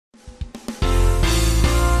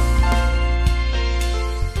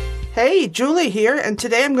Hey, Julie here, and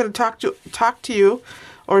today I'm going to talk to you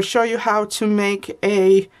or show you how to make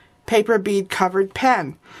a paper bead covered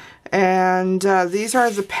pen. And these are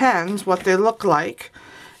the pens, what they look like.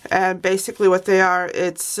 And basically what they are,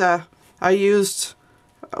 it's I used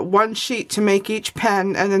one sheet to make each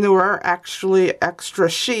pen, and then there were actually extra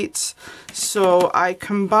sheets, so I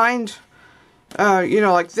combined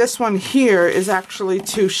like this one here is actually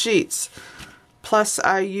 2 sheets. Plus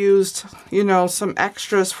I used, some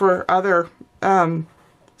extras for other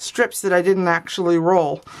strips that I didn't actually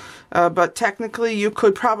roll. But technically you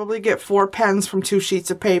could probably get 4 pens from 2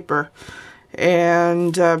 sheets of paper.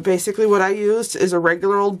 And basically what I used is a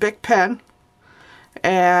regular old Bic pen.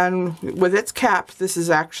 And with its cap, this is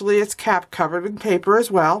actually its cap covered in paper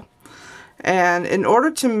as well. And in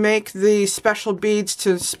order to make the special beads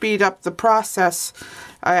to speed up the process,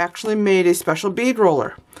 I actually made a special bead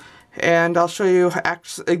roller. And I'll show you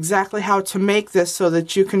exactly how to make this so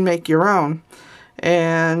that you can make your own.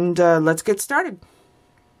 And let's get started.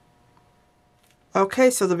 Okay,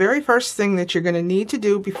 so the very first thing that you're going to need to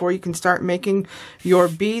do before you can start making your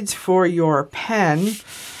beads for your pen,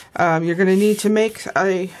 you're going to need to make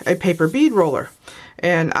a paper bead roller.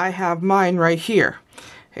 And I have mine right here.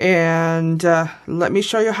 And let me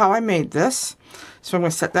show you how I made this. So I'm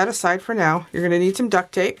going to set that aside for now. You're going to need some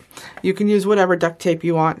duct tape. You can use whatever duct tape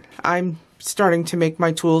you want. I'm starting to make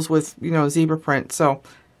my tools with, zebra print, so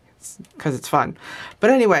because it's fun.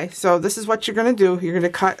 But anyway, so this is what you're going to do. You're going to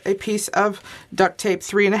cut a piece of duct tape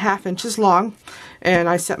 3.5 inches long, and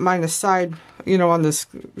I set mine aside, on this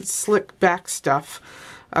slick back stuff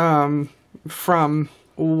from,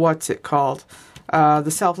 what's it called?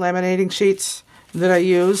 The self-laminating sheets that I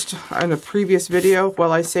used in a previous video.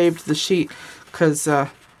 Well, I saved the sheet because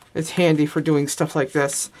it's handy for doing stuff like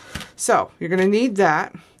this. So you're going to need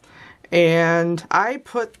that, and I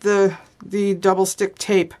put the double stick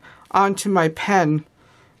tape onto my pen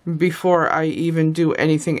before I even do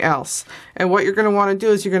anything else. And what you're going to want to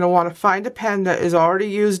do is you're going to want to find a pen that is already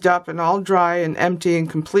used up and all dry and empty and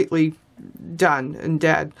completely done and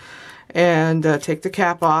dead, and take the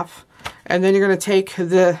cap off. And then you're going to take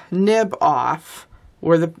the nib off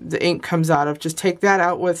where the ink comes out of. Just take that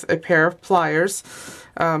out with a pair of pliers.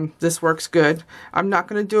 This works good. I'm not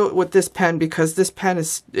going to do it with this pen because this pen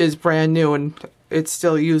is brand new and it's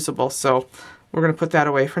still usable, so we're going to put that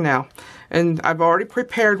away for now. And I've already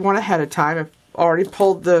prepared one ahead of time. I've already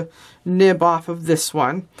pulled the nib off of this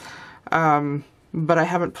one, but I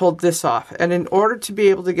haven't pulled this off. And in order to be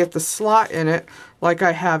able to get the slot in it like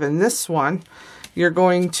I have in this one, you're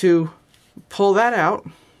going to pull that out.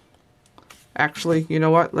 Actually, you know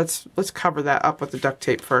what? Let's cover that up with the duct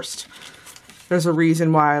tape first. There's a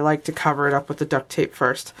reason why I like to cover it up with the duct tape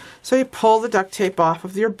first. So you pull the duct tape off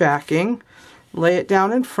of your backing, lay it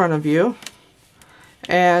down in front of you,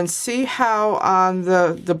 and see how on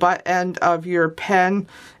the butt end of your pen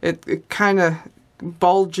it kind of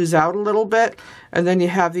bulges out a little bit, and then you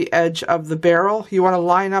have the edge of the barrel. You want to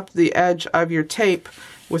line up the edge of your tape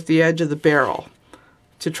with the edge of the barrel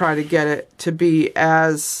to try to get it to be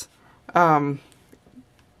as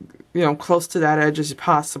close to that edge as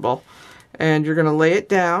possible. And you're going to lay it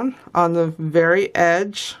down on the very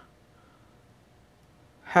edge,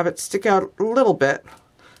 have it stick out a little bit,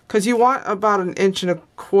 because you want about 1.25 inches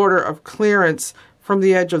of clearance from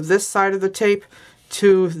the edge of this side of the tape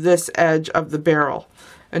to this edge of the barrel.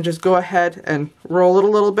 And just go ahead and roll it a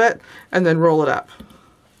little bit and then roll it up.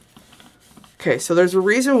 Okay, so there's a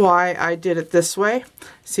reason why I did it this way.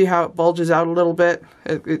 See how it bulges out a little bit?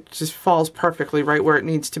 It just falls perfectly right where it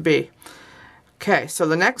needs to be. Okay, so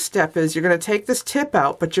the next step is you're going to take this tip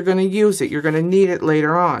out, but you're going to use it. You're going to need it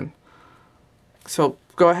later on. So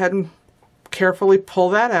go ahead and carefully pull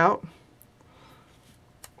that out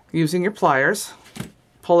using your pliers.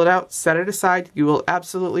 Pull it out, set it aside. You will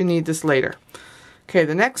absolutely need this later. Okay,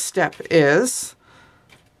 the next step is...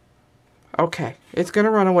 Okay, it's going to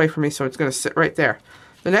run away from me, so it's going to sit right there.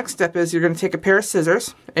 The next step is you're going to take a pair of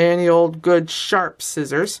scissors, any old good sharp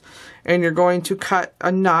scissors, and you're going to cut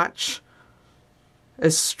a notch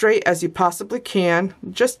as straight as you possibly can,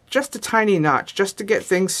 just a tiny notch, just to get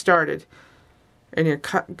things started. And you're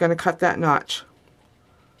going to cut that notch.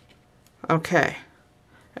 Okay,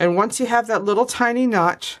 and once you have that little tiny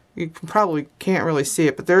notch, you probably can't really see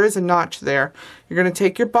it, but there is a notch there. You're going to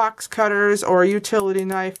take your box cutters or a utility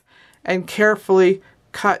knife and carefully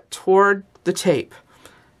cut toward the tape,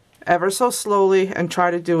 ever so slowly, and try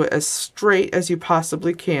to do it as straight as you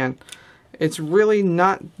possibly can. It's really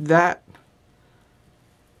not that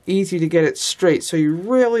easy to get it straight, so you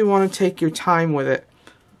really want to take your time with it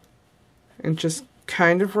and just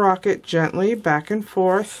kind of rock it gently back and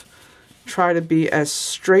forth, try to be as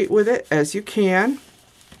straight with it as you can.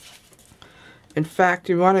 In fact,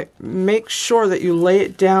 you want to make sure that you lay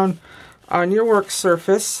it down on your work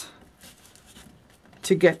surface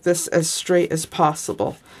to get this as straight as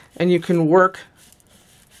possible. And you can work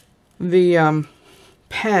the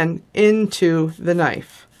pen into the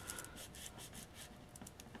knife.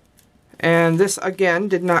 And this again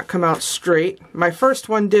did not come out straight. My first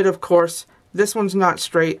one did, of course. This one's not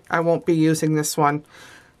straight. I won't be using this one.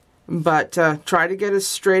 But try to get as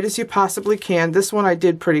straight as you possibly can. This one I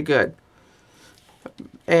did pretty good.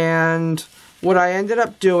 And what I ended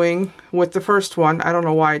up doing with the first one, I don't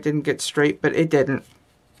know why it didn't get straight, but it didn't.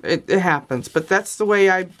 It happens. But that's the way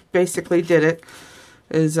I basically did it,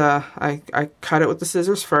 is I cut it with the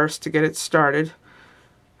scissors first to get it started.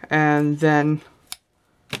 And then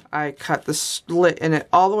I cut the slit in it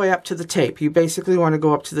all the way up to the tape. You basically want to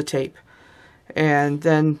go up to the tape. And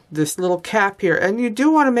then this little cap here. And you do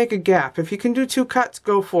want to make a gap. If you can do 2 cuts,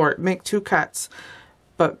 go for it. Make 2 cuts.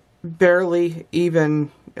 But barely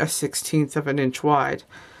even a 1/16 of an inch wide.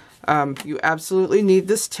 You absolutely need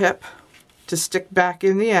this tip to stick back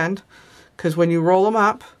in the end, because when you roll them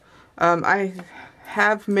up, I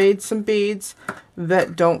have made some beads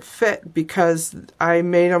that don't fit because I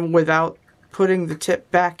made them without putting the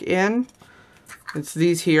tip back in. It's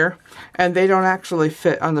these here, and they don't actually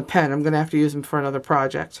fit on the pen. I'm going to have to use them for another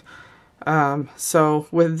project. So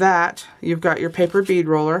with that, you've got your paper bead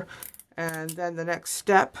roller, and then the next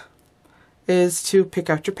step is to pick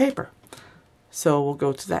out your paper. So we'll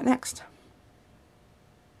go to that next.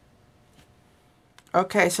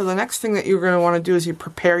 Okay, so the next thing that you're going to want to do is you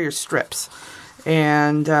prepare your strips.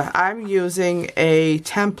 And I'm using a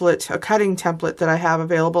template, a cutting template that I have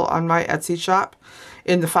available on my Etsy shop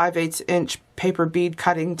in the 5/8 inch paper bead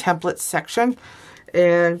cutting template section.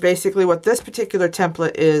 And basically what this particular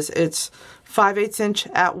template is, it's 5/8 inch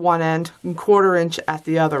at one end and 1/4 inch at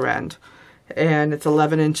the other end. And it's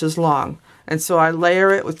 11 inches long. And so I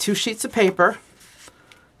layer it with 2 sheets of paper.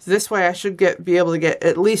 This way I should be able to get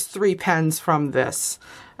at least 3 pens from this.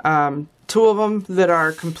 2 of them that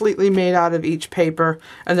are completely made out of each paper,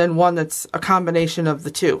 and then one that's a combination of the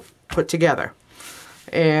 2 put together.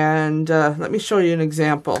 And let me show you an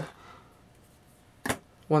example.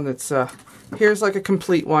 One that's, here's like a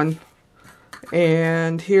complete one.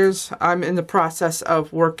 And here's, I'm in the process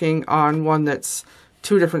of working on one that's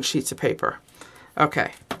 2 different sheets of paper.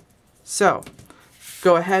 Okay, so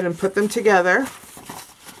go ahead and put them together.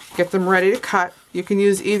 Get them ready to cut. You can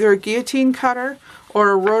use either a guillotine cutter or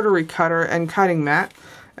a rotary cutter and cutting mat,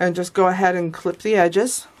 and just go ahead and clip the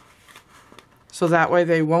edges so that way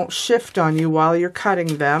they won't shift on you while you're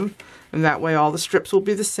cutting them, and that way all the strips will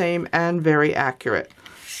be the same and very accurate.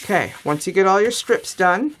 Okay, once you get all your strips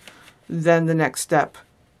done, then the next step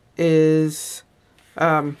is,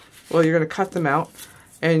 well, you're going to cut them out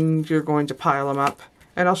and you're going to pile them up,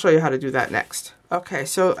 and I'll show you how to do that next. Okay,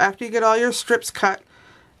 so after you get all your strips cut,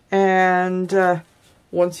 and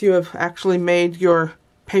once you have actually made your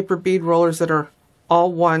paper bead rollers that are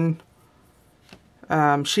all one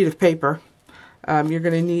sheet of paper, you're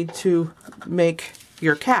going to need to make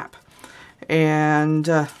your cap. And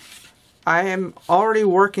I am already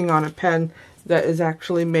working on a pen that is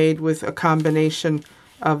actually made with a combination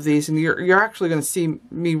of these, and you're actually going to see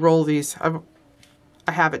me roll these.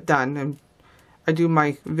 I have it done, and I do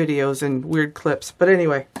my videos in weird clips. But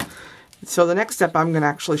anyway, so the next step I'm going to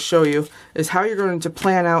actually show you is how you're going to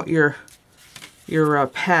plan out your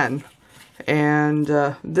pen. And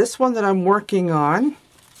this one that I'm working on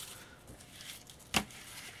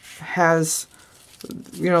has,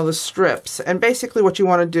 you know, the strips. And basically what you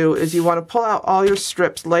want to do is you want to pull out all your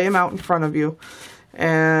strips, lay them out in front of you,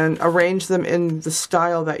 and arrange them in the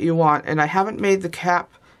style that you want. And I haven't made the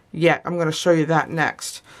cap yet. I'm going to show you that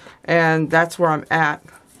next. And that's where I'm at.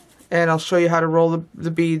 And I'll show you how to roll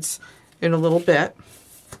the beads in a little bit,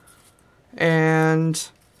 and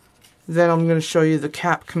then I'm going to show you the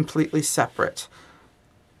cap completely separate.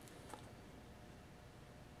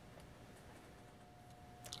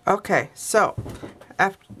 Okay, so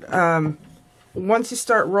after, once you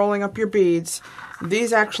start rolling up your beads,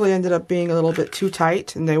 these actually ended up being a little bit too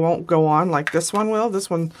tight, and they won't go on like this one will.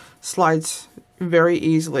 This one slides very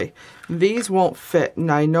easily. These won't fit,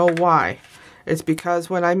 and I know why. It's because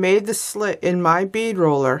when I made the slit in my bead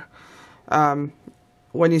roller,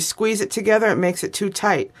 when you squeeze it together, it makes it too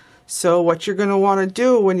tight. So what you're going to want to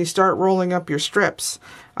do when you start rolling up your strips,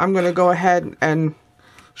 I'm going to go ahead and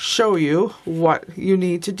show you what you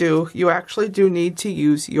need to do. You actually do need to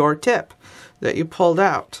use your tip that you pulled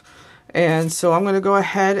out. And so I'm going to go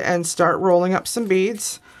ahead and start rolling up some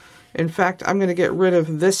beads. In fact, I'm going to get rid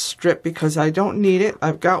of this strip because I don't need it.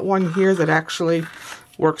 I've got one here that actually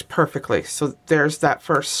works perfectly. So there's that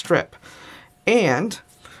first strip. And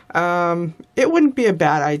it wouldn't be a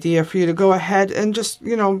bad idea for you to go ahead and just,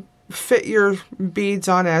 you know, fit your beads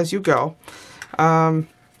on as you go. And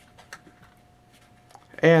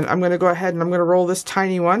I'm going to go ahead and I'm going to roll this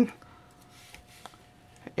tiny one.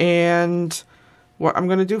 And what I'm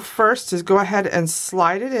going to do first is go ahead and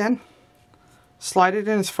slide it in. Slide it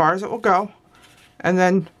in as far as it will go. And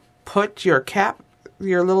then put your cap,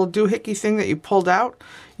 your little doohickey thing that you pulled out,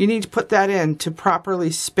 you need to put that in to properly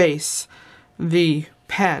space the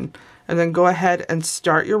pen. And then go ahead and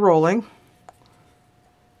start your rolling.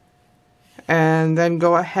 And then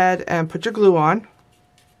go ahead and put your glue on.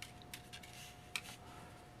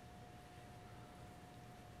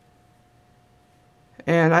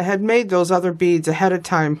 And I had made those other beads ahead of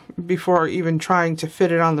time before even trying to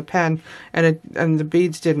fit it on the pen, and the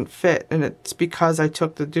beads didn't fit, and it's because I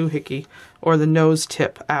took the doohickey or the nose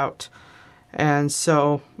tip out. And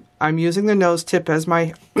so I'm using the nose tip as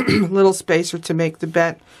my little spacer to make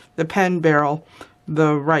the pen barrel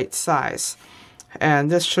the right size. And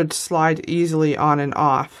this should slide easily on and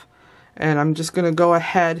off. And I'm just going to go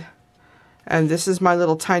ahead, and this is my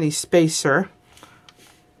little tiny spacer.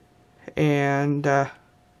 And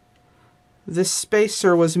this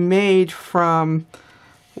spacer was made from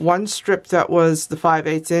one strip that was the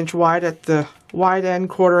 5/8 inch wide at the wide end,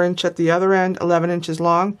 1/4 inch at the other end, 11 inches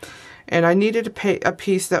long. And I needed a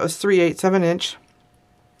piece that was 3/8 of an inch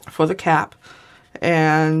for the cap.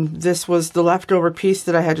 And this was the leftover piece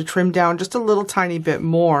that I had to trim down just a little tiny bit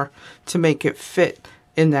more to make it fit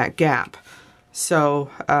in that gap. So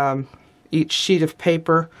each sheet of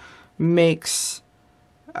paper makes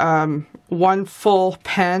one full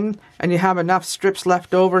pen, and you have enough strips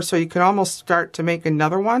left over so you can almost start to make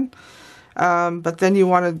another one. But then you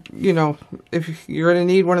want to, you know, if you're going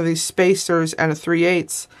to need one of these spacers and a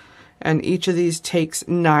 3/8, and each of these takes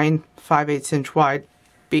 9 5/8 inch wide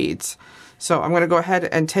beads. So I'm going to go ahead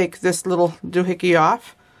and take this little doohickey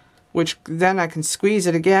off, which then I can squeeze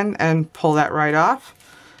it again and pull that right off.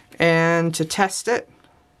 And to test it,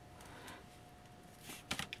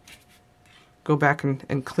 go back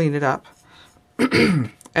and clean it up.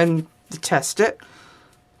 And to test it,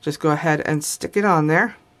 just go ahead and stick it on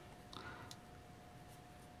there.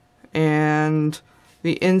 And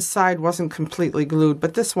the inside wasn't completely glued,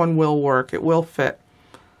 but this one will work. It will fit.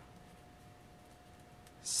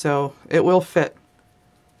 So it will fit.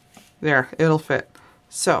 There, it'll fit.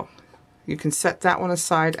 So you can set that one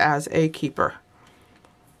aside as a keeper.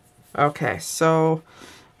 Okay, so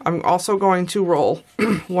I'm also going to roll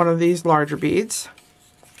one of these larger beads.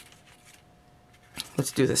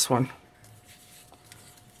 Let's do this one.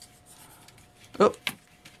 Oh,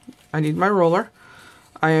 I need my roller.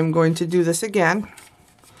 I am going to do this again.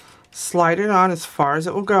 Slide it on as far as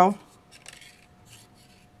it will go.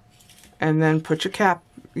 And then put your cap,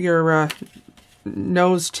 your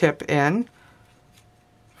nose tip in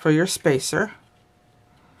for your spacer.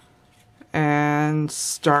 And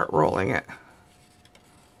start rolling it.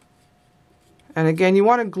 And again, you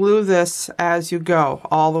want to glue this as you go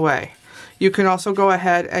all the way. You can also go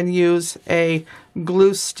ahead and use a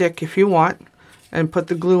glue stick if you want and put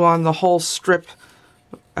the glue on the whole strip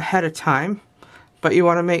ahead of time. But you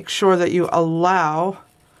want to make sure that you allow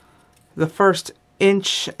the first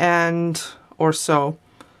inch or so,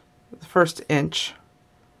 the first inch,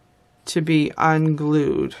 to be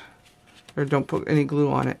unglued. Or don't put any glue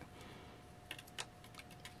on it.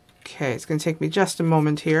 Okay, it's going to take me just a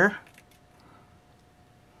moment here.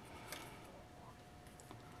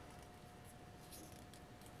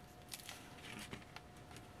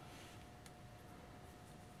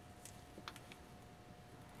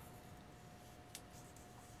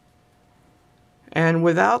 And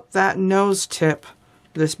without that nose tip,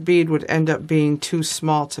 this bead would end up being too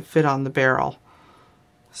small to fit on the barrel.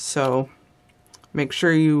 So make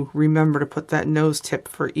sure you remember to put that nose tip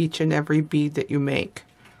for each and every bead that you make.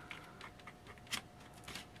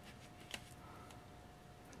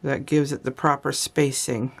 That gives it the proper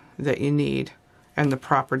spacing that you need and the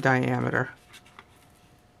proper diameter.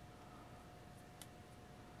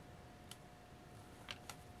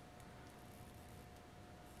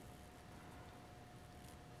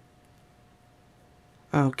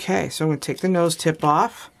 Okay, so I'm going to take the nose tip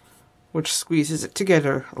off, which squeezes it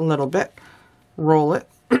together a little bit, roll it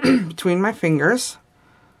between my fingers,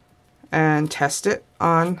 and test it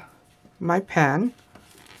on my pen.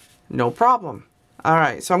 No problem.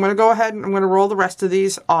 Alright, so I'm going to go ahead and I'm going to roll the rest of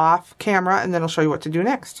these off camera, and then I'll show you what to do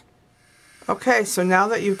next. Okay, so now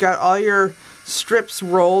that you've got all your strips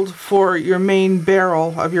rolled for your main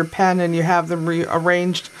barrel of your pen and you have them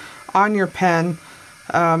rearranged on your pen,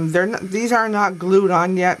 these are not glued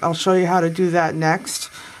on yet. I'll show you how to do that next.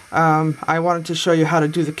 I wanted to show you how to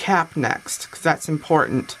do the cap next because that's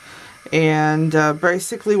important. And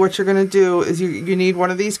basically what you're going to do is you need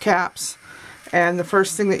one of these caps, and the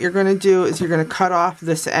first thing that you're going to do is you're going to cut off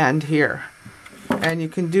this end here. And you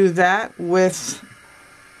can do that with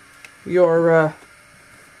your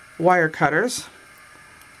wire cutters,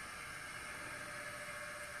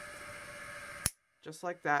 just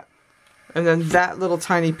like that. And then that little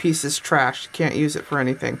tiny piece is trash. You can't use it for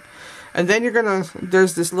anything. And then you're gonna,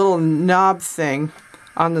 there's this little knob thing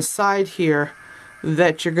on the side here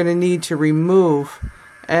that you're gonna need to remove.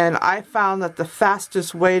 And I found that the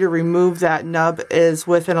fastest way to remove that nub is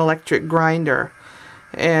with an electric grinder.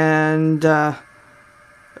 And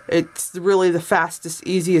it's really the fastest,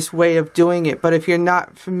 easiest way of doing it. But if you're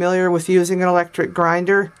not familiar with using an electric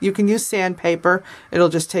grinder, you can use sandpaper. It'll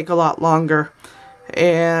just take a lot longer.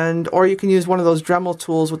 Or you can use one of those Dremel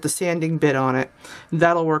tools with the sanding bit on it.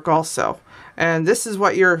 That'll work also. And this is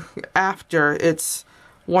what you're after. It's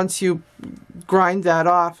once you grind that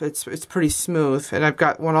off, it's pretty smooth. And I've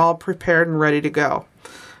got one all prepared and ready to go.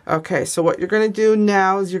 Okay, so what you're going to do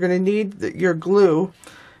now is you're going to need your glue.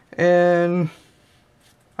 And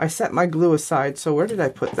I set my glue aside, so where did I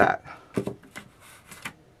put that?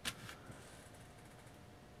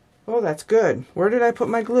 Oh, that's good. Where did I put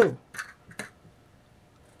my glue?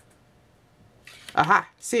 Aha,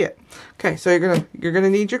 see it. Okay, so you're gonna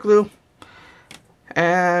need your glue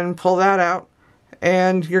and pull that out,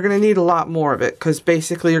 and you're gonna need a lot more of it because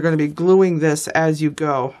basically you're gonna be gluing this as you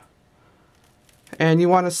go. And you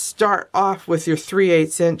want to start off with your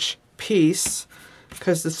 3/8 inch piece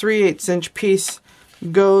because the 3/8 inch piece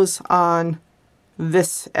goes on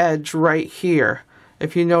this edge right here.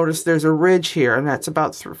 If you notice, there's a ridge here, and that's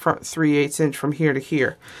about 3/8 inch from here to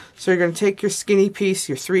here. So you're going to take your skinny piece,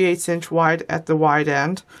 your 3/8 inch wide at the wide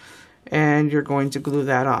end, and you're going to glue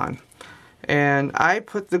that on. And I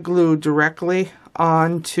put the glue directly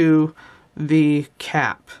onto the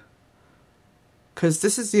cap because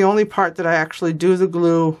this is the only part that I actually do the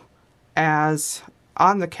glue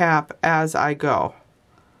on the cap as I go.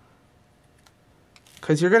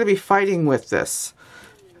 Because you're going to be fighting with this.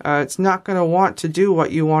 It's not going to want to do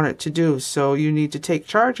what you want it to do, so you need to take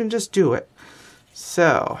charge and just do it.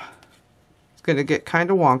 So, it's going to get kind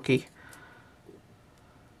of wonky.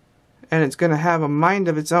 And it's going to have a mind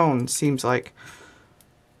of its own, seems like.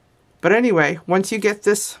 But anyway, once you get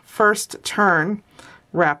this first turn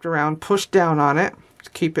wrapped around, push down on it to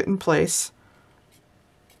keep it in place.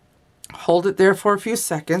 Hold it there for a few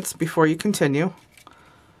seconds before you continue.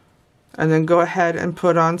 And then go ahead and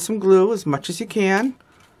put on some glue as much as you can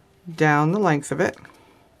down the length of it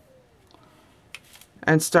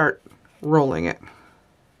and start rolling it.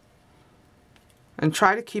 And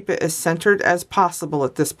try to keep it as centered as possible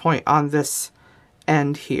at this point on this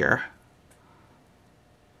end here.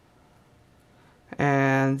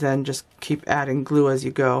 And then just keep adding glue as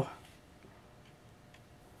you go.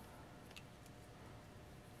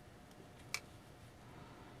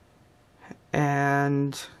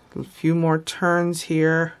 And a few more turns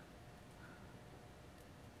here.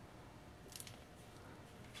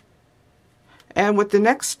 And with the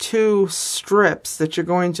next two strips that you're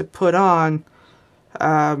going to put on,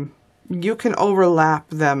 you can overlap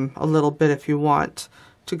them a little bit if you want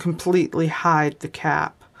to completely hide the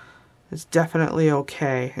cap. It's definitely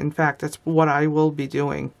okay. In fact, that's what I will be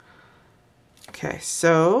doing. Okay,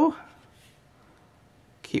 so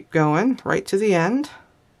keep going right to the end.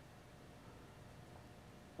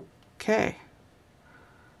 Okay.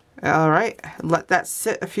 Alright, let that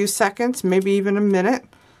sit a few seconds, maybe even a minute,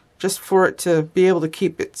 just for it to be able to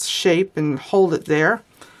keep its shape and hold it there.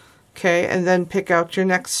 Okay, and then pick out your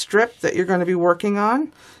next strip that you're going to be working on.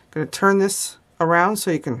 I'm going to turn this around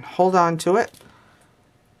so you can hold on to it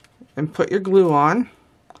and put your glue on.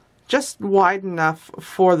 Just wide enough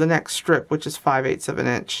for the next strip, which is 5/8 of an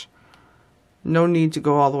inch. No need to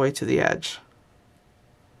go all the way to the edge.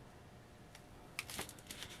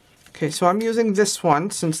 Okay, so I'm using this one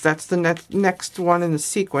since that's the next one in the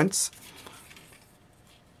sequence.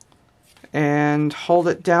 And hold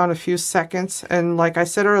it down a few seconds. And like I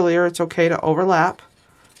said earlier, it's okay to overlap,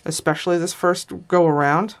 especially this first go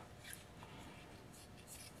around.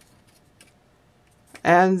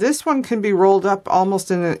 And this one can be rolled up almost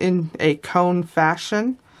in a cone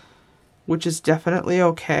fashion, which is definitely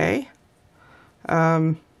okay.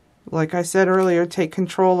 Like I said earlier, take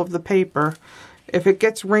control of the paper. If it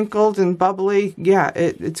gets wrinkled and bubbly, yeah,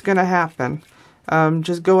 it's going to happen.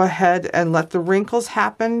 Just go ahead and let the wrinkles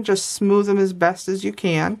happen. Just smooth them as best as you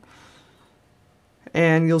can.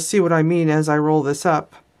 And you'll see what I mean as I roll this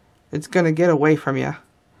up. It's going to get away from you.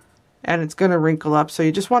 And it's going to wrinkle up. So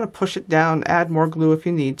you just want to push it down. Add more glue if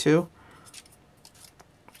you need to.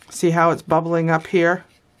 See how it's bubbling up here?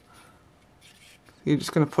 You're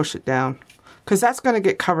just going to push it down. Because that's going to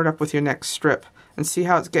get covered up with your next strip. And see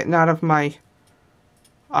how it's getting out of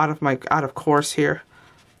course here.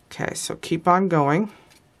 Okay, so keep on going.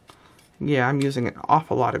 Yeah, I'm using an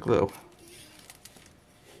awful lot of glue.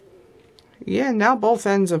 Yeah, now both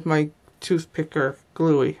ends of my toothpick are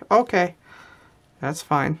gluey. Okay, that's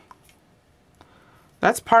fine.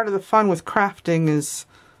 That's part of the fun with crafting, is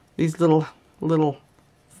these little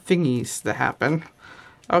thingies that happen.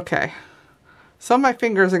 Okay, some of my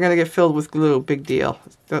fingers are going to get filled with glue. Big deal.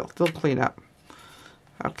 They'll clean up.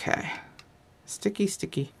 Okay, sticky,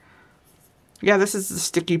 sticky. Yeah, this is the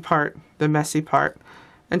sticky part, the messy part.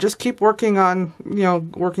 And just keep working on,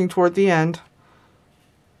 working toward the end.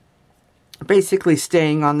 Basically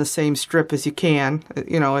staying on the same strip as you can,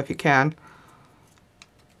 if you can.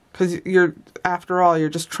 Because after all, you're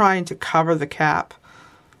just trying to cover the cap.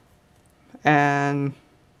 And,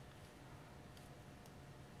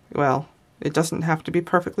 well, it doesn't have to be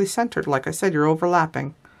perfectly centered. Like I said, you're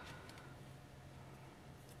overlapping.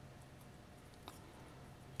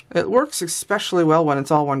 It works especially well when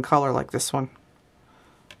it's all one color like this one.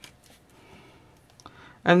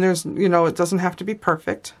 And there's, it doesn't have to be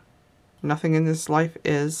perfect. Nothing in this life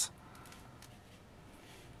is.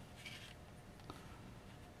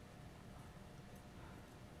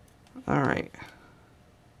 All right.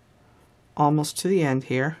 Almost to the end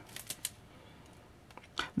here.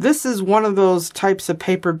 This is one of those types of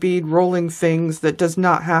paper bead rolling things that does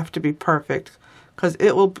not have to be perfect, because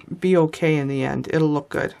it will be okay in the end. It'll look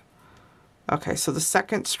good. Okay, so the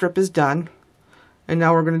second strip is done. And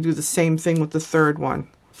now we're going to do the same thing with the third one.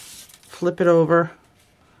 Flip it over.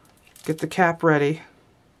 Get the cap ready.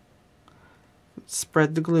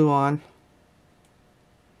 Spread the glue on.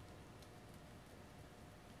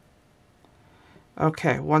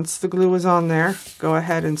 Okay, once the glue is on there, go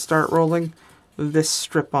ahead and start rolling this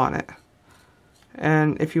strip on it.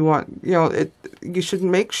 And if you want, you should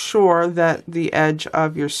make sure that the edge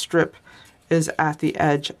of your strip is at the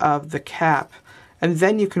edge of the cap, and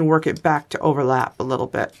then you can work it back to overlap a little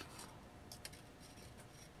bit.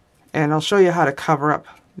 And I'll show you how to cover up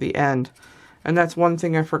the end. And that's one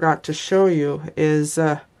thing I forgot to show you is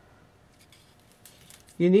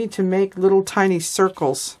you need to make little tiny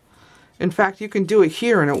circles. In fact, you can do it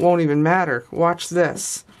here and it won't even matter. Watch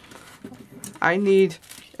this. I need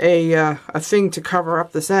a thing to cover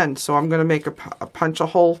up this end, so I'm going to punch a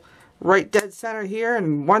hole right dead center here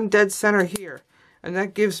and one dead center here. And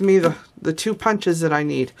that gives me the 2 punches that I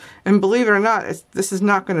need. And believe it or not, this is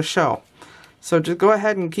not going to show. So just go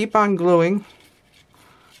ahead and keep on gluing.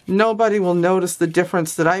 Nobody will notice the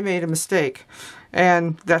difference that I made a mistake.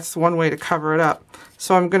 And that's one way to cover it up.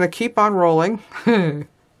 So I'm going to keep on rolling.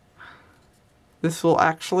 This will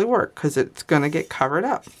actually work because it's going to get covered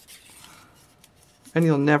up. And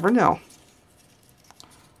you'll never know.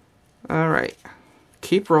 Alright.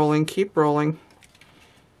 Keep rolling, keep rolling.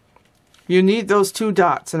 You need those 2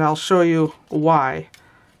 dots, and I'll show you why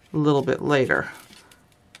a little bit later.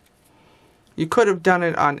 You could have done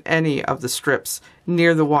it on any of the strips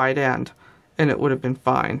near the wide end, and it would have been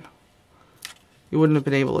fine. You wouldn't have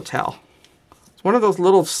been able to tell. It's one of those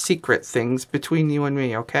little secret things between you and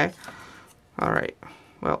me, okay? Alright,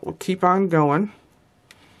 well, we'll keep on going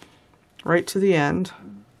right to the end.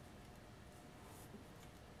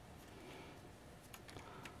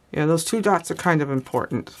 Yeah, those 2 dots are kind of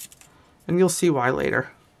important, and you'll see why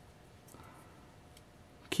later.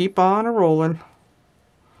 Keep on rolling.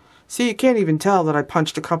 See, you can't even tell that I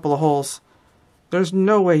punched a couple of holes. There's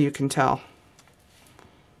no way you can tell.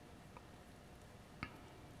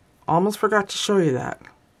 Almost forgot to show you that.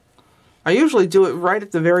 I usually do it right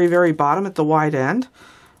at the very, very bottom at the wide end,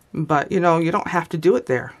 but you don't have to do it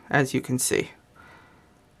there, as you can see.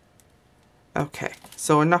 Okay,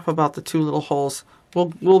 so enough about the 2 little holes.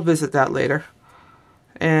 We'll visit that later.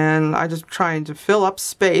 And I'm just trying to fill up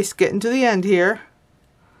space, getting to the end here.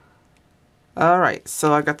 Alright,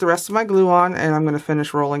 so I got the rest of my glue on, and I'm going to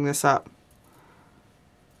finish rolling this up.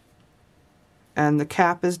 And the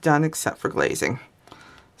cap is done except for glazing.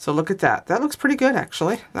 So look at that. That looks pretty good,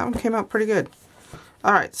 actually. That one came out pretty good.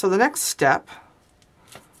 Alright, so the next step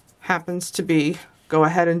happens to be go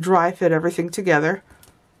ahead and dry fit everything together.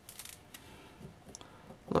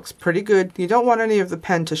 Looks pretty good. You don't want any of the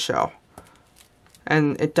pen to show.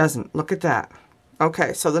 And it doesn't. Look at that.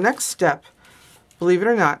 Okay, so the next step, believe it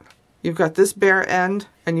or not, you've got this bare end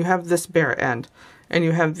and you have this bare end. And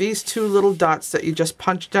you have these two little dots that you just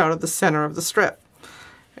punched out of the center of the strip.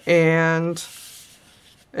 And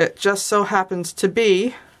it just so happens to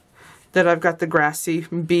be that I've got the grassy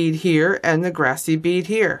bead here and the grassy bead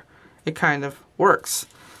here. It kind of works.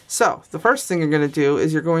 So the first thing you're going to do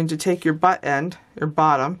is you're going to take your butt end, your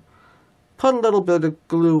bottom, put a little bit of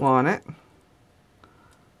glue on it,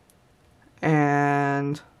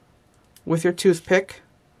 and with your toothpick,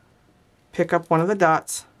 pick up one of the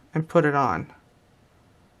dots and put it on.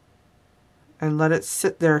 And let it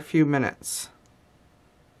sit there a few minutes.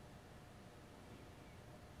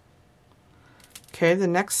 Okay, the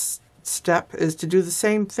next step is to do the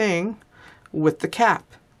same thing with the cap.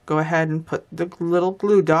 Go ahead and put the little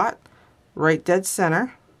glue dot right dead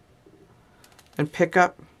center and pick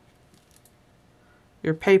up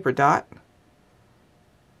your paper dot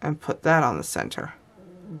and put that on the center.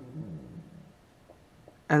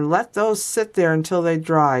 And let those sit there until they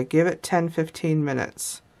dry. Give it 10-15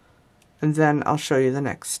 minutes. And then I'll show you the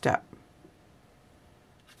next step.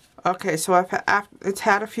 Okay, so it's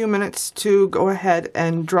had a few minutes to go ahead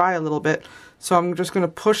and dry a little bit. So I'm just going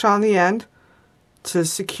to push on the end to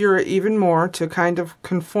secure it even more, to kind of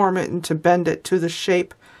conform it and to bend it to the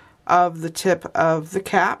shape of the tip of the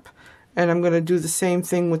cap. And I'm going to do the same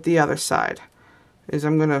thing with the other side, is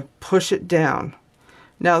I'm going to push it down.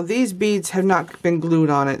 Now these beads have not been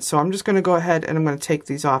glued on it, so I'm just going to go ahead and I'm going to take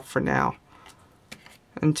these off for now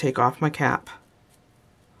and take off my cap.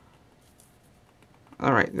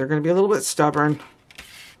 Alright, they're going to be a little bit stubborn.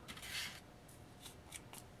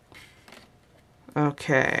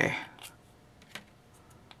 Okay.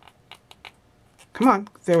 Come on,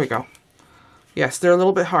 there we go. Yes, they're a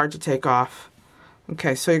little bit hard to take off.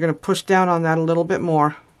 Okay, so you're going to push down on that a little bit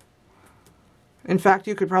more. In fact,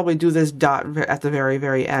 you could probably do this dot at the very,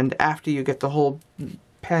 very end after you get the whole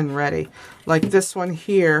pen ready. Like this one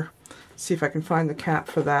here. See if I can find the cap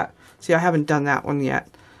for that. See, I haven't done that one yet.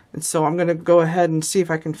 And so I'm going to go ahead and see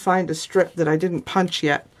if I can find a strip that I didn't punch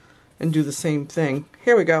yet and do the same thing.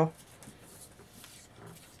 Here we go.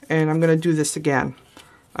 And I'm going to do this again.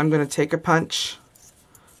 I'm going to take a punch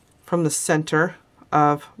from the center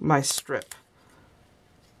of my strip.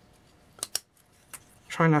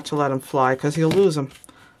 Try not to let him fly because you'll lose them.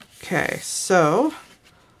 Okay, so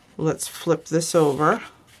let's flip this over.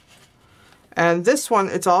 And this one,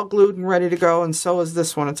 it's all glued and ready to go, and so is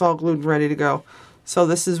this one. It's all glued and ready to go. So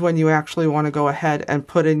this is when you actually want to go ahead and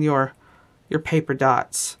put in your paper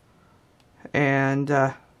dots.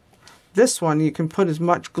 And this one, you can put as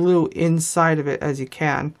much glue inside of it as you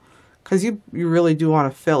can, because you really do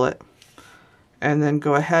want to fill it. And then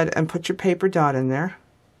go ahead and put your paper dot in there,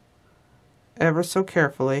 ever so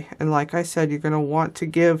carefully. And like I said, you're going to want to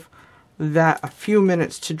give that a few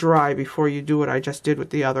minutes to dry before you do what I just did with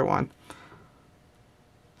the other one.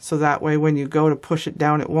 So that way when you go to push it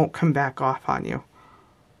down, it won't come back off on you,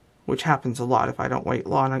 which happens a lot if I don't wait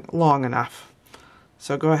long enough.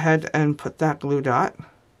 So go ahead and put that glue dot.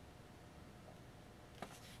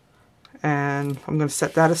 And I'm going to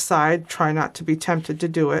set that aside. Try not to be tempted to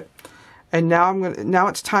do it. And now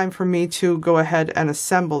it's time for me to go ahead and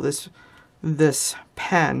assemble this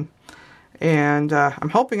pen. And I'm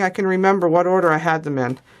hoping I can remember what order I had them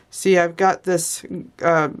in. See, I've got this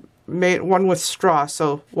made one with straw,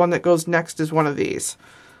 so one that goes next is one of these.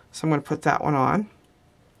 So I'm going to put that one on.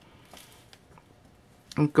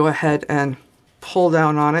 And go ahead and pull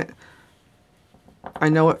down on it. I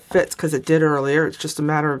know it fits because it did earlier. It's just a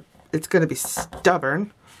matter of, it's going to be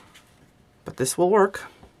stubborn, but this will work.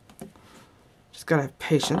 Just gotta have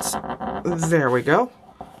patience. There we go.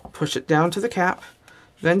 Push it down to the cap.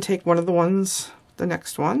 Then take one of the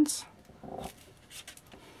next ones.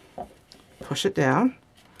 Push it down.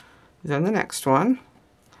 Then the next one.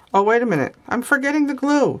 Oh, wait a minute. I'm forgetting the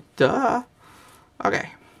glue. Duh. Okay.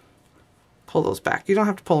 Pull those back. You don't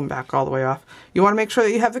have to pull them back all the way off. You want to make sure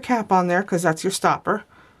that you have the cap on there because that's your stopper.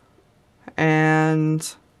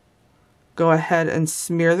 And go ahead and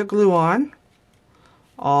smear the glue on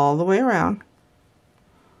all the way around.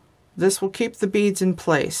 This will keep the beads in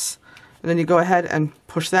place. And then you go ahead and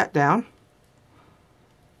push that down.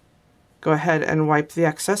 Go ahead and wipe the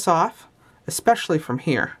excess off, especially from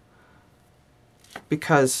here,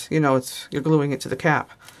 because, you know, you're gluing it to the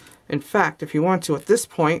cap. In fact, if you want to, at this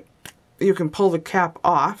point, you can pull the cap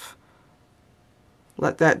off.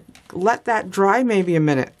 Let that dry maybe a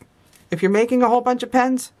minute. If you're making a whole bunch of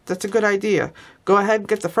pens, that's a good idea. Go ahead and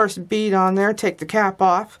get the first bead on there, take the cap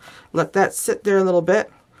off, let that sit there a little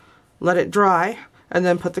bit, let it dry, and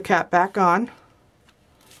then put the cap back on,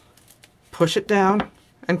 push it down,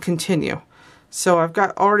 and continue. So I've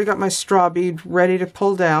already got my straw bead ready to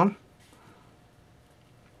pull down.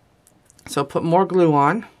 So put more glue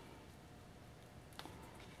on.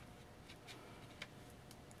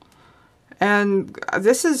 And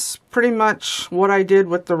this is pretty much what I did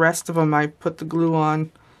with the rest of them. I put the glue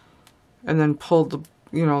on and then pulled the,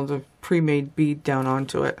 the pre-made bead down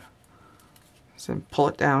onto it. So pull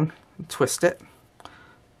it down and twist it.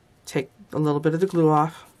 Take a little bit of the glue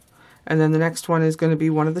off. And then the next one is going to be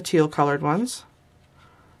one of the teal colored ones.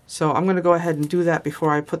 So I'm going to go ahead and do that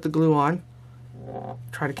before I put the glue on.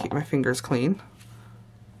 Try to keep my fingers clean.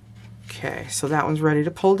 Okay, so that one's ready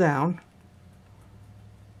to pull down.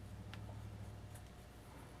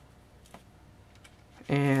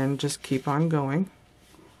 And just keep on going,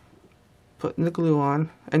 putting the glue on,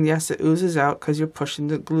 and yes, it oozes out because you're pushing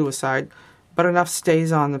the glue aside, but enough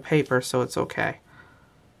stays on the paper so it's okay.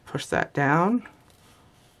 Push that down,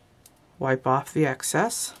 wipe off the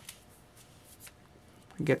excess,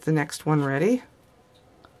 get the next one ready.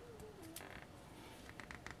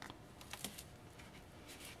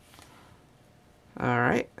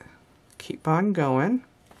 Alright, keep on going.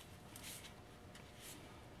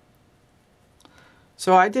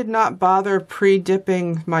 So I did not bother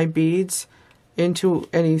pre-dipping my beads into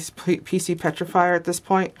any PC petrifier at this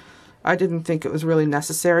point. I didn't think it was really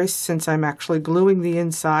necessary since I'm actually gluing the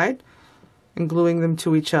inside and gluing them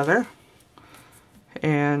to each other.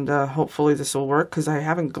 And hopefully this will work because I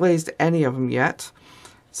haven't glazed any of them yet.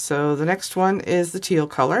 So the next one is the teal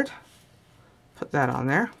colored. Put that on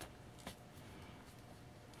there.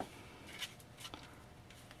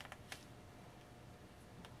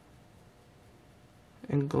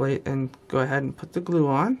 And go ahead and put the glue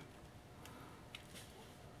on.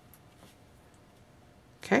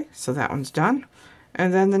 Okay, so that one's done.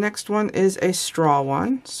 And then the next one is a straw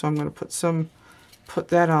one. So I'm going to put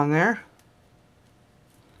that on there.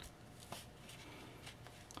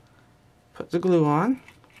 Put the glue on.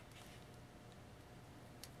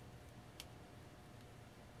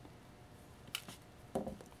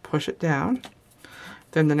 Push it down.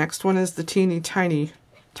 Then the next one is the teeny tiny,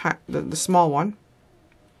 the small one.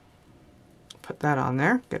 Put that on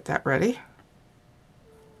there, get that ready.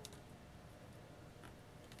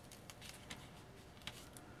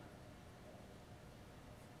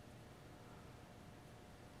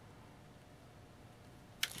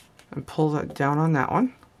 And pull that down on that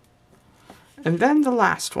one. And then the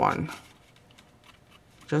last one.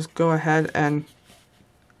 Just go ahead and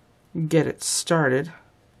get it started.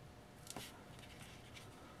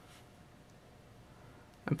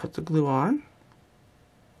 And put the glue on.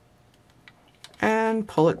 And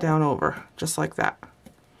pull it down over, just like that.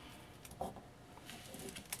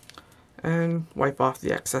 And wipe off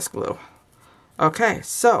the excess glue. Okay,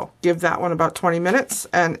 so give that one about 20 minutes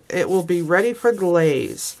and it will be ready for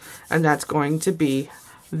glaze. And that's going to be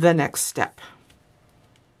the next step.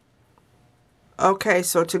 Okay,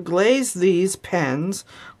 so to glaze these pens,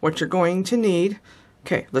 what you're going to need,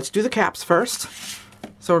 okay, let's do the caps first.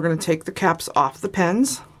 So we're going to take the caps off the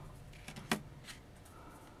pens,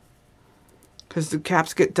 because the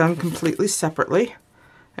caps get done completely separately.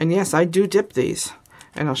 And yes, I do dip these,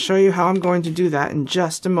 and I'll show you how I'm going to do that in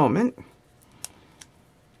just a moment.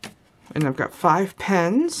 And I've got 5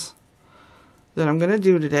 pens that I'm going to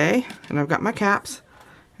do today, and I've got my caps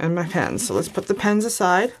and my pens. So let's put the pens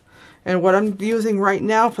aside. And what I'm using right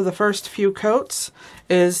now for the first few coats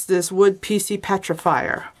is this wood PC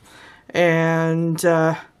petrifier. And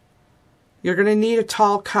you're going to need a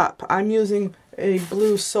tall cup. I'm using a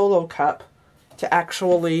blue Solo cup to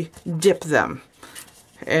actually dip them.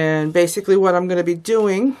 And basically what I'm going to be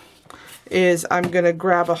doing is I'm going to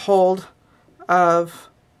grab a hold of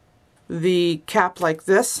the cap like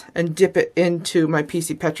this and dip it into my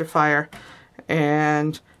PC petrifier,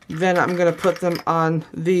 and then I'm going to put them on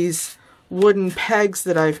these wooden pegs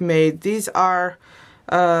that I've made. These are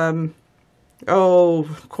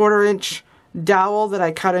 1/4 inch dowel that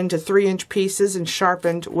I cut into 3-inch pieces and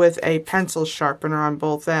sharpened with a pencil sharpener on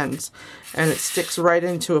both ends, and it sticks right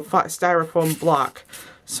into a styrofoam block.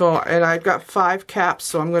 So, and I've got 5 caps,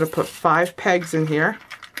 so I'm going to put 5 pegs in here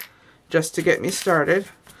just to get me started.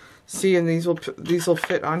 See, and these will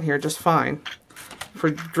fit on here just fine for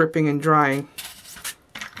dripping and drying.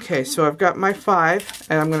 Okay, so I've got my 5,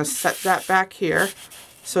 and I'm going to set that back here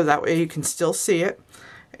so that way you can still see it.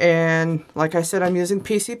 And like I said, I'm using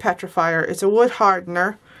PC petrifier. It's a wood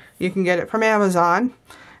hardener. You can get it from Amazon,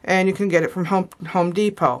 and you can get it from Home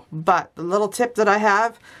Depot. But the little tip that I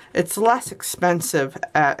have, it's less expensive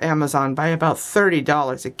at Amazon by about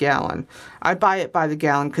 $30 a gallon. I buy it by the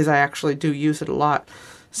gallon because I actually do use it a lot.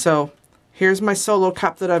 So here's my Solo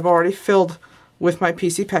cup that I've already filled with my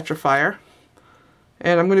PC petrifier.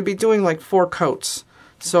 And I'm going to be doing like 4 coats.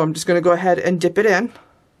 So I'm just going to go ahead and dip it in.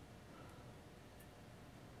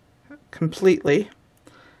 completely.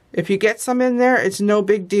 If you get some in there, it's no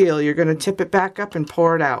big deal. You're going to tip it back up and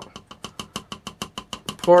pour it out.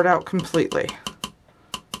 Pour it out completely.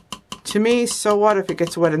 To me, so what if it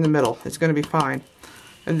gets wet in the middle? It's going to be fine.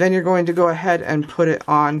 And then you're going to go ahead and put it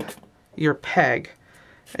on your peg.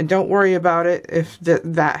 And don't worry about it if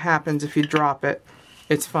that happens, if you drop it.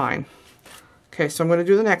 It's fine. Okay, so I'm going to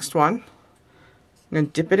do the next one. I'm going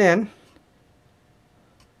to dip it in.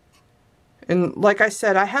 And like I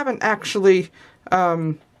said, I haven't actually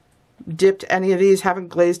dipped any of these, haven't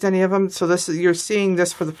glazed any of them. So you're seeing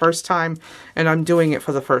this for the first time, and I'm doing it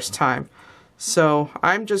for the first time. So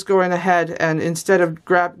I'm just going ahead, and instead of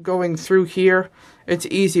going through here, it's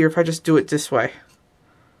easier if I just do it this way.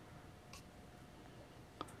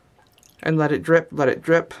 And let it drip, let it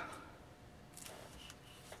drip.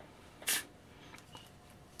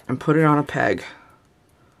 And put it on a peg.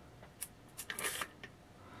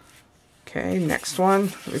 Okay, next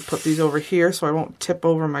one. Let me put these over here so I won't tip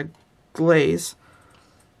over my glaze.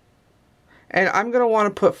 And I'm going to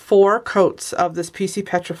want to put 4 coats of this PC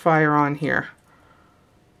Petrifier on here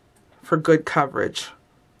for good coverage.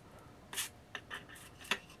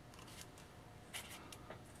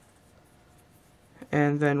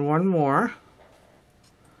 And then one more.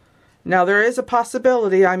 Now there is a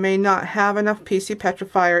possibility I may not have enough PC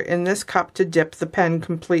Petrifier in this cup to dip the pen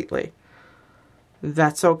completely.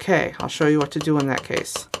 That's okay. I'll show you what to do in that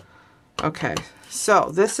case. Okay,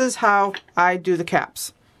 so this is how I do the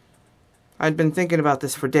caps. I'd been thinking about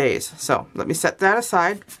this for days. So let me set that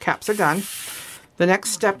aside. Caps are done. The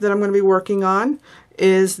next step that I'm going to be working on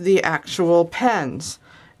is the actual pens.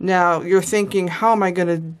 Now you're thinking, how am I going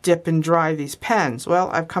to dip and dry these pens? Well,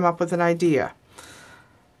 I've come up with an idea.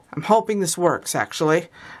 I'm hoping this works, actually.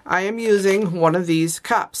 I am using one of these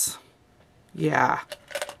cups. Yeah.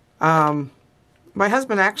 My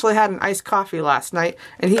husband actually had an iced coffee last night,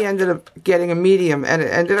 and he ended up getting a medium, and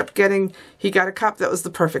it ended up he got a cup that was the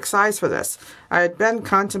perfect size for this. I had been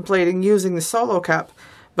contemplating using the solo cup,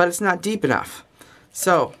 but it's not deep enough.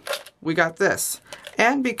 So we got this.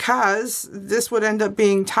 And because this would end up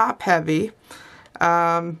being top heavy,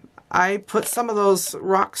 I put some of those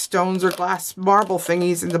rock stones or glass marble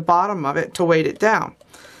thingies in the bottom of it to weight it down.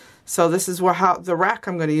 So this is how the rack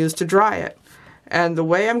I'm going to use to dry it. And the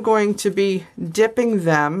way I'm going to be dipping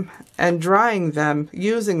them and drying them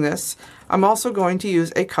using this, I'm also going to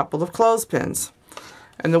use a couple of clothespins.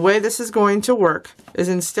 And the way this is going to work is,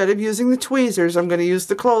 instead of using the tweezers, I'm going to use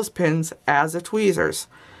the clothespins as the tweezers.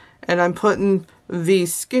 And I'm putting the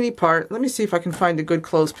skinny part. Let me see if I can find a good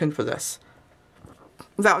clothespin for this.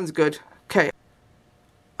 That one's good. Okay.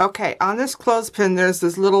 Okay, on this clothespin there's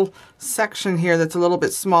this little section here that's a little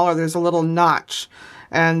bit smaller. There's a little notch.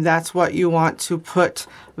 And that's what you want to put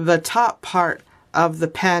the top part of the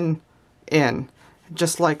pen in,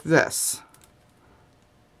 just like this.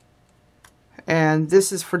 And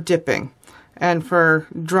this is for dipping. And for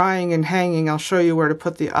drying and hanging, I'll show you where to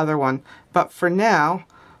put the other one. But for now,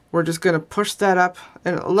 we're just going to push that up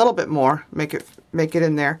and a little bit more, make it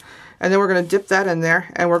in there. And then we're going to dip that in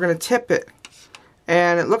there, and we're going to tip it.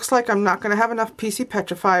 And it looks like I'm not going to have enough PC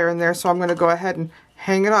Petrifier in there, so I'm going to go ahead and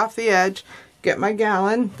hang it off the edge. Get my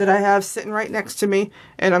gallon that I have sitting right next to me,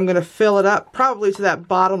 and I'm going to fill it up probably to that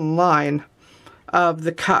bottom line of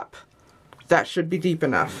the cup. That should be deep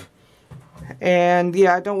enough. And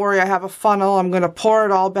yeah, don't worry, I have a funnel. I'm going to pour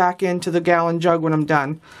it all back into the gallon jug when I'm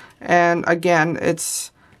done. And again,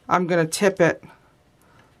 I'm going to tip it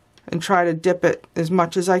and try to dip it as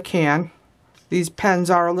much as I can. These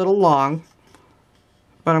pens are a little long,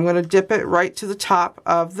 but I'm going to dip it right to the top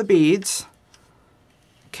of the beads.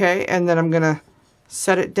 Okay, and then I'm going to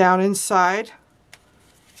set it down inside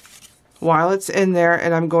while it's in there,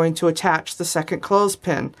 and I'm going to attach the second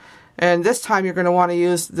clothespin. And this time you're going to want to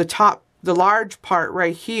use the large part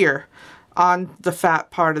right here on the fat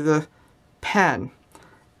part of the pen,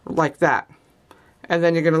 like that. And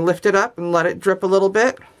then you're going to lift it up and let it drip a little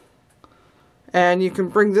bit. And you can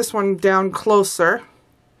bring this one down closer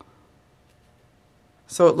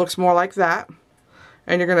so it looks more like that.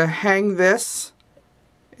 And you're going to hang this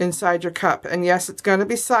inside your cup. And yes, it's going to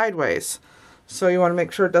be sideways, so you want to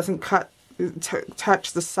make sure it doesn't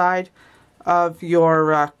touch the side of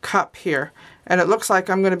your cup here. And it looks like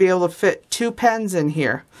I'm going to be able to fit 2 pens in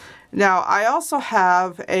here. Now I also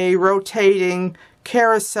have a rotating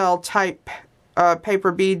carousel type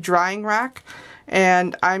paper bead drying rack,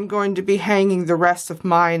 and I'm going to be hanging the rest of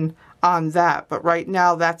mine on that, but right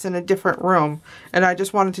now that's in a different room, and I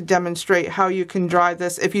just wanted to demonstrate how you can dry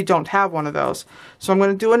this if you don't have one of those. So I'm going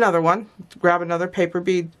to do another one, grab another paper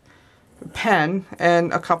bead pen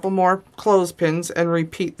and a couple more clothespins and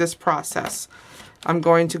repeat this process. I'm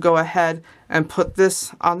going to go ahead and put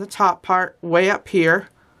this on the top part way up here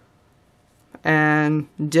and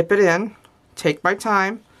dip it in. Take my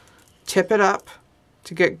time, tip it up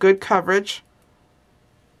to get good coverage.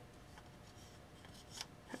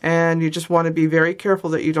 And you just want to be very careful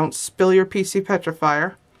that you don't spill your PC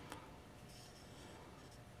petrifier.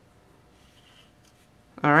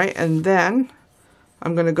 Alright, and then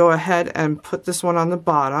I'm going to go ahead and put this one on the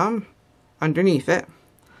bottom underneath it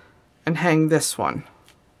and hang this one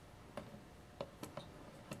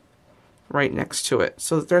right next to it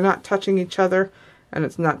so that they're not touching each other and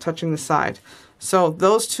it's not touching the side. So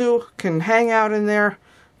those two can hang out in there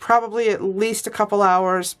probably at least a couple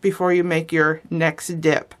hours before you make your next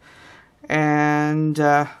dip. And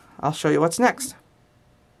I'll show you what's next.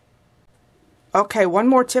 Okay, one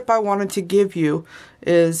more tip I wanted to give you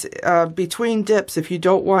is between dips, if you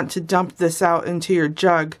don't want to dump this out into your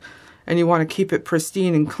jug and you want to keep it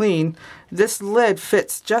pristine and clean, this lid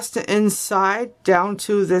fits just inside down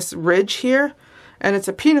to this ridge here, and it's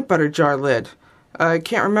a peanut butter jar lid. I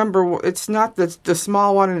can't remember, it's not the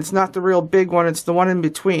small one and it's not the real big one, it's the one in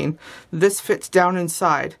between. This fits down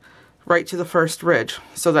inside right to the first ridge,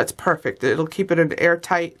 so that's perfect. It'll keep it an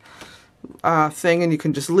airtight thing, and you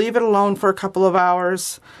can just leave it alone for a couple of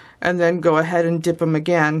hours and then go ahead and dip them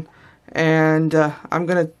again. And I'm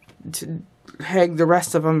going to hang the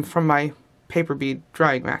rest of them from my paper bead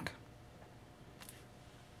drying rack.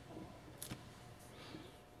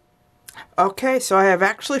 Okay, so I have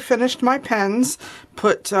actually finished my pens,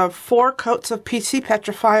 put 4 coats of PC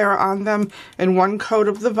petrifier on them and 1 coat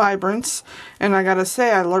of the Vibrance, and I gotta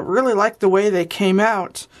say I really like the way they came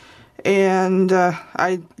out. And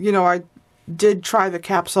I did try the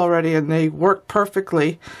caps already and they work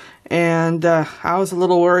perfectly, and I was a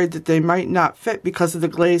little worried that they might not fit because of the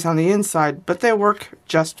glaze on the inside, but they work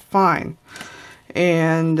just fine.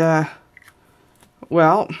 And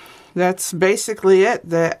well, that's basically it.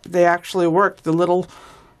 They actually worked. The little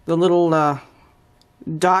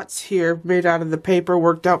dots here made out of the paper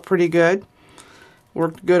worked out pretty good.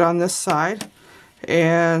 Worked good on this side,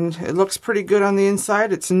 and it looks pretty good on the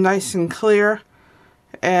inside. It's nice and clear,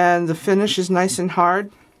 and the finish is nice and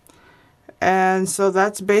hard. And so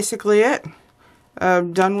that's basically it.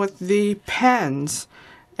 Done with the pens.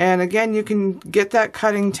 And again, you can get that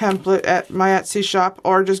cutting template at my Etsy shop,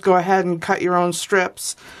 or just go ahead and cut your own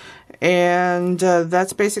strips. And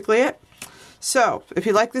that's basically it. So if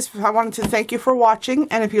you like this, I wanted to thank you for watching,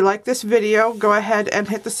 and if you like this video, go ahead and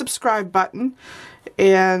hit the subscribe button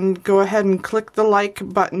and go ahead and click the like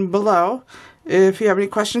button below. If you have any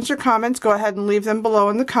questions or comments, go ahead and leave them below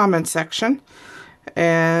in the comment section.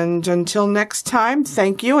 And until next time,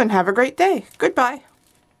 thank you and have a great day. Goodbye.